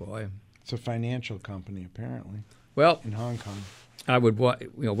boy, it's a financial company apparently. Well, in Hong Kong, I would what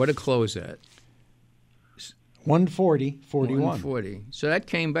it close at? 140.41. 140. So that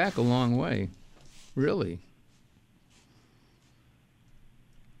came back a long way, really.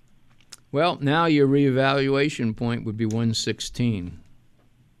 Well, now your reevaluation point would be 116.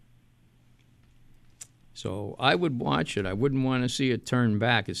 So I would watch it. I wouldn't want to see it turn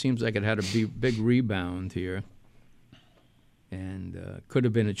back. It seems like it had a big rebound here. And could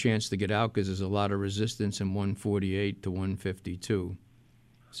have been a chance to get out because there's a lot of resistance in 148 to 152.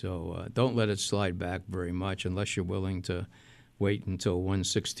 So don't let it slide back very much unless you're willing to wait until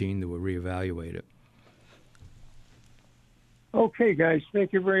 116 to reevaluate it. Okay, guys.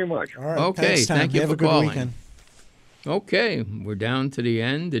 Thank you very much. All right. Okay, thank you Have for a good calling. weekend. Okay, we're down to the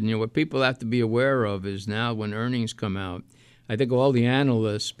end, and what people have to be aware of is now when earnings come out, I think all the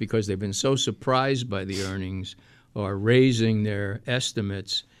analysts, because they've been so surprised by the earnings, are raising their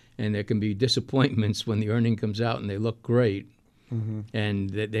estimates, and there can be disappointments when the earning comes out and they look great, and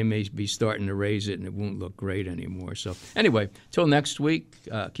that they may be starting to raise it and it won't look great anymore. So anyway, till next week,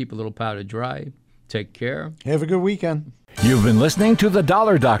 keep a little powder dry. Take care. Have a good weekend. You've been listening to The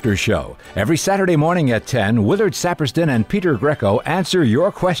Dollar Doctor Show. Every Saturday morning at 10, Willard Saperston and Peter Greco answer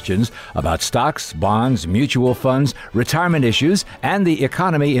your questions about stocks, bonds, mutual funds, retirement issues, and the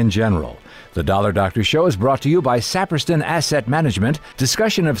economy in general. The Dollar Doctor Show is brought to you by Saperston Asset Management.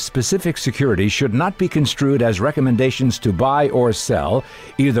 Discussion of specific securities should not be construed as recommendations to buy or sell,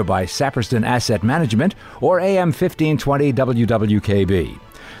 either by Saperston Asset Management or AM 1520 WWKB.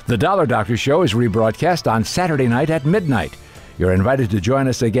 The Dollar Doctor Show is rebroadcast on Saturday night at midnight. You're invited to join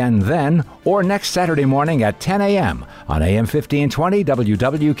us again then or next Saturday morning at 10 a.m. on AM 1520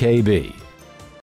 WWKB.